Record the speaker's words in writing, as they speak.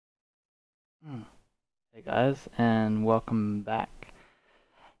Hmm. Hey guys, and welcome back.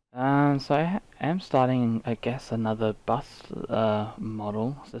 So I am starting, I guess, another bus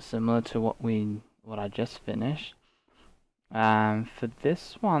model, so similar to what I just finished. For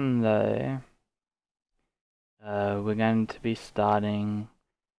this one though, we're going to be starting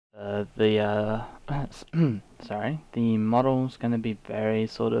sorry, the model's going to be very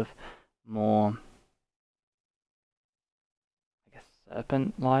sort of more, I guess,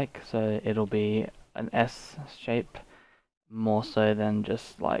 serpent-like. So it'll be an S shape more so than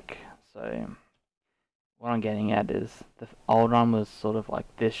just like so. What I'm getting at is the old one was sort of like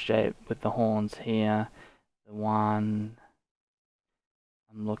this shape with the horns here. The one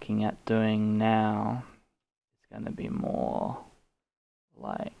I'm looking at doing now is going to be more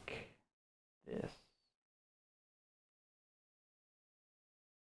like this.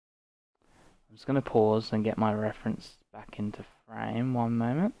 I'm just going to pause and get my reference back into frame. One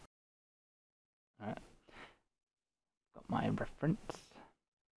moment. Alright, got my reference.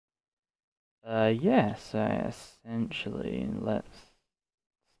 Yeah, so essentially let's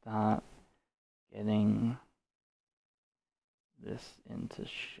start getting this into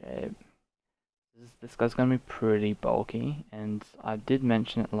shape. This guy's going to be pretty bulky, and I did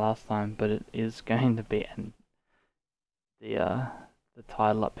mention it last time, but it is going to be, and the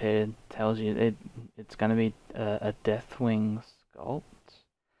title up here tells you it's going to be a Deathwing sculpt,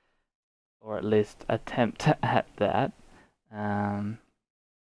 or at least attempt at that.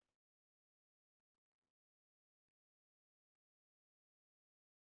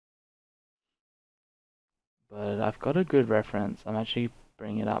 But I've got a good reference. I'm actually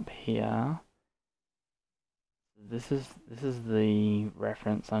bringing it up here. This is the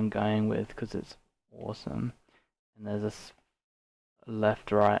reference I'm going with because it's awesome, and there's a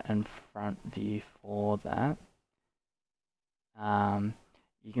left, right, and front view for that.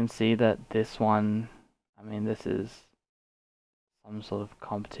 You can see that this one, I mean, this is some sort of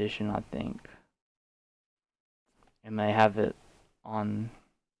competition, I think, and they have it on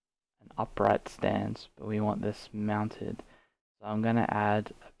an upright stance, but we want this mounted. So I'm going to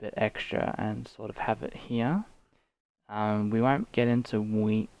add a bit extra and sort of have it here. We won't get into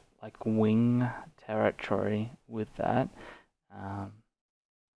wing territory with that,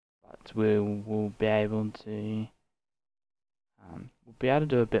 but we'll be able to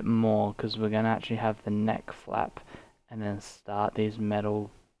do a bit more because we're going to actually have the neck flap and then start these metal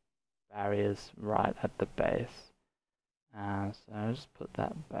barriers right at the base. So I'll just put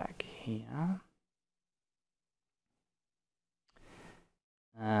that back here.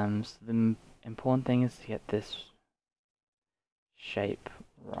 So the important thing is to get this shape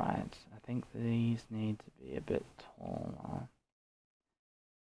right. I think these need to be a bit taller.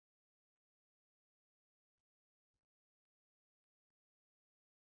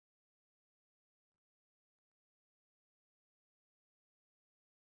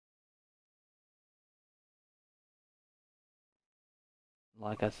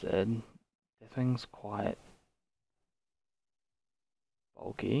 Like I said, Deathwing's quite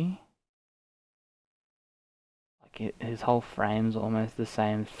bulky. Like his whole frame's almost the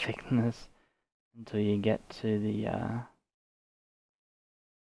same thickness until you get to the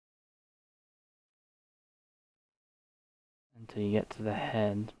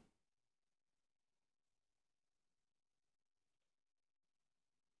head.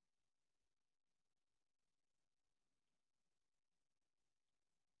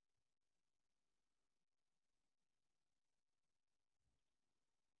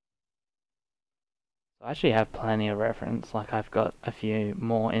 So I actually have plenty of reference. Like I've got a few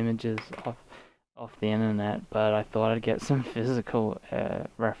more images off the internet, but I thought I'd get some physical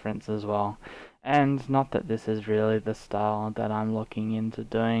reference as well. And not that this is really the style that I'm looking into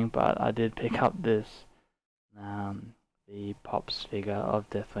doing, but I did pick up this the Pops figure of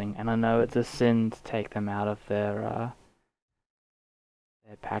Deathwing, and I know it's a sin to take them out of their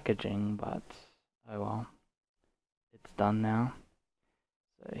packaging, but oh well, it's done now.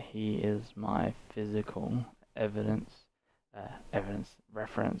 So he is my physical evidence,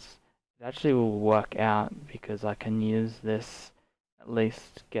 reference. It actually will work out because I can use this, at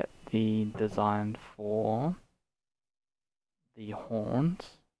least get the design for the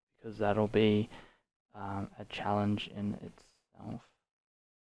horns, because that'll be a challenge in itself.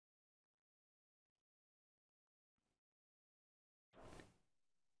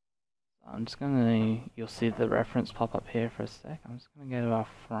 I'm just gonna, you'll see the reference pop up here for a sec. I'm just gonna go to our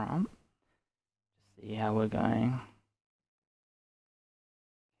front, see how we're going.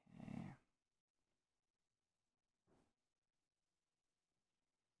 Okay.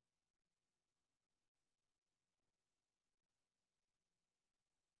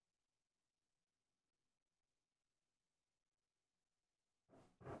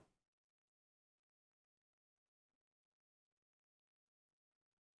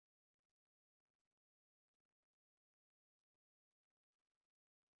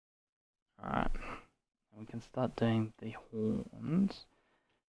 Alright, we can start doing the horns.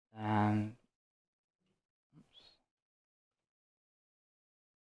 And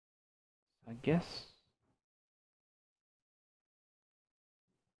I guess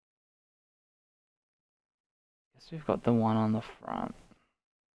we've got the one on the front.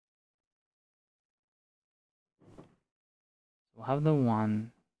 We'll have the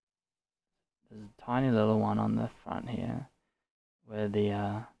one. There's a tiny little one on the front here, where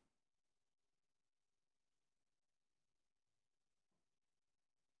the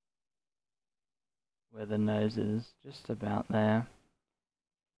nose is, just about there.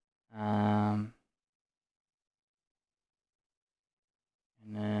 And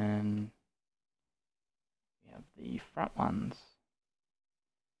then we have the front ones.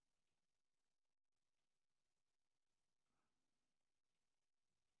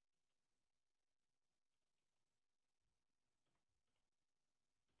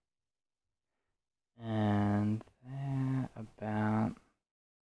 And they're about,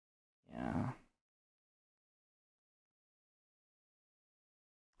 yeah.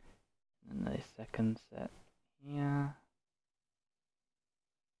 And the second set here.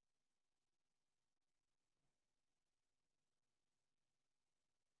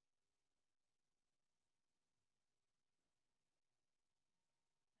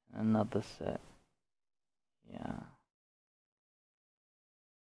 Another set, yeah.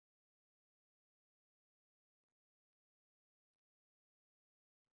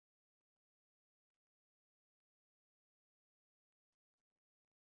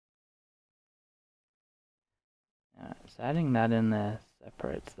 Alright, so adding that in there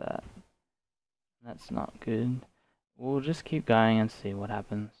separates that. That's not good. We'll just keep going and see what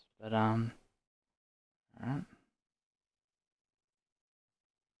happens. But alright.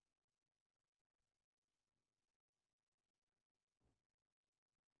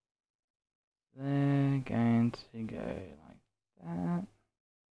 They're going to go like that.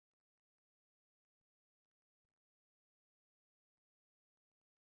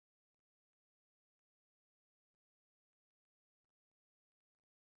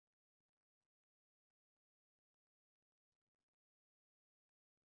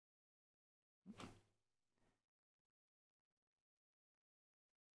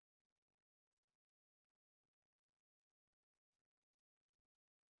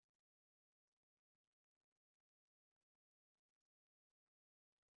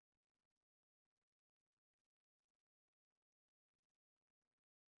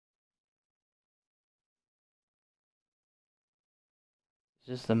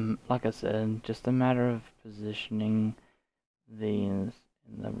 It's just like I said, just a matter of positioning these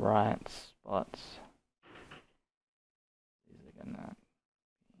in the right spots. These are gonna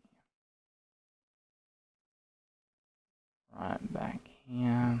be right back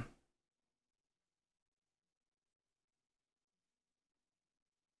here.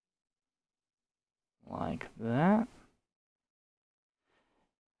 Like that.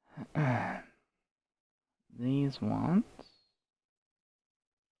 These ones.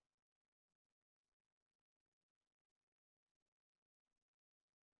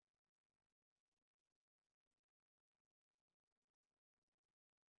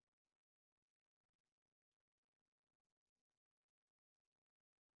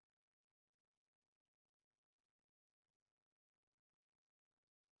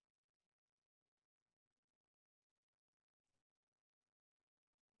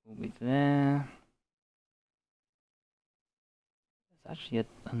 Will be there. There's actually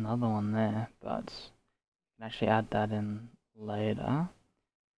another one there, but you can actually add that in later.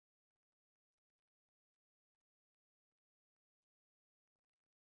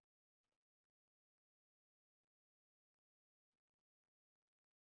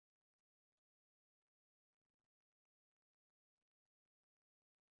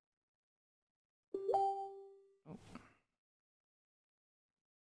 Oh.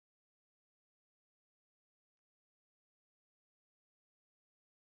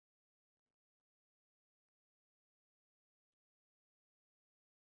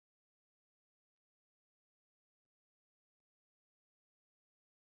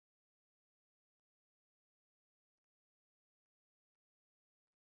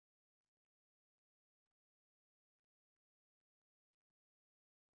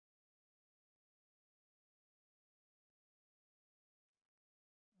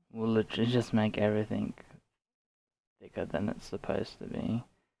 We'll literally just make everything thicker than it's supposed to be.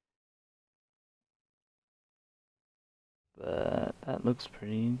 But that looks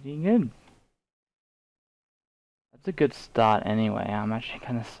pretty good. That's a good start anyway. I'm actually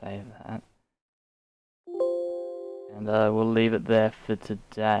gonna save that. And we'll leave it there for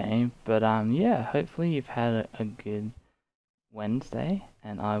today. But yeah, hopefully you've had a good Wednesday,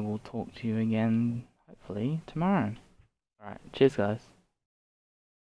 and I will talk to you again hopefully tomorrow. Alright, cheers guys.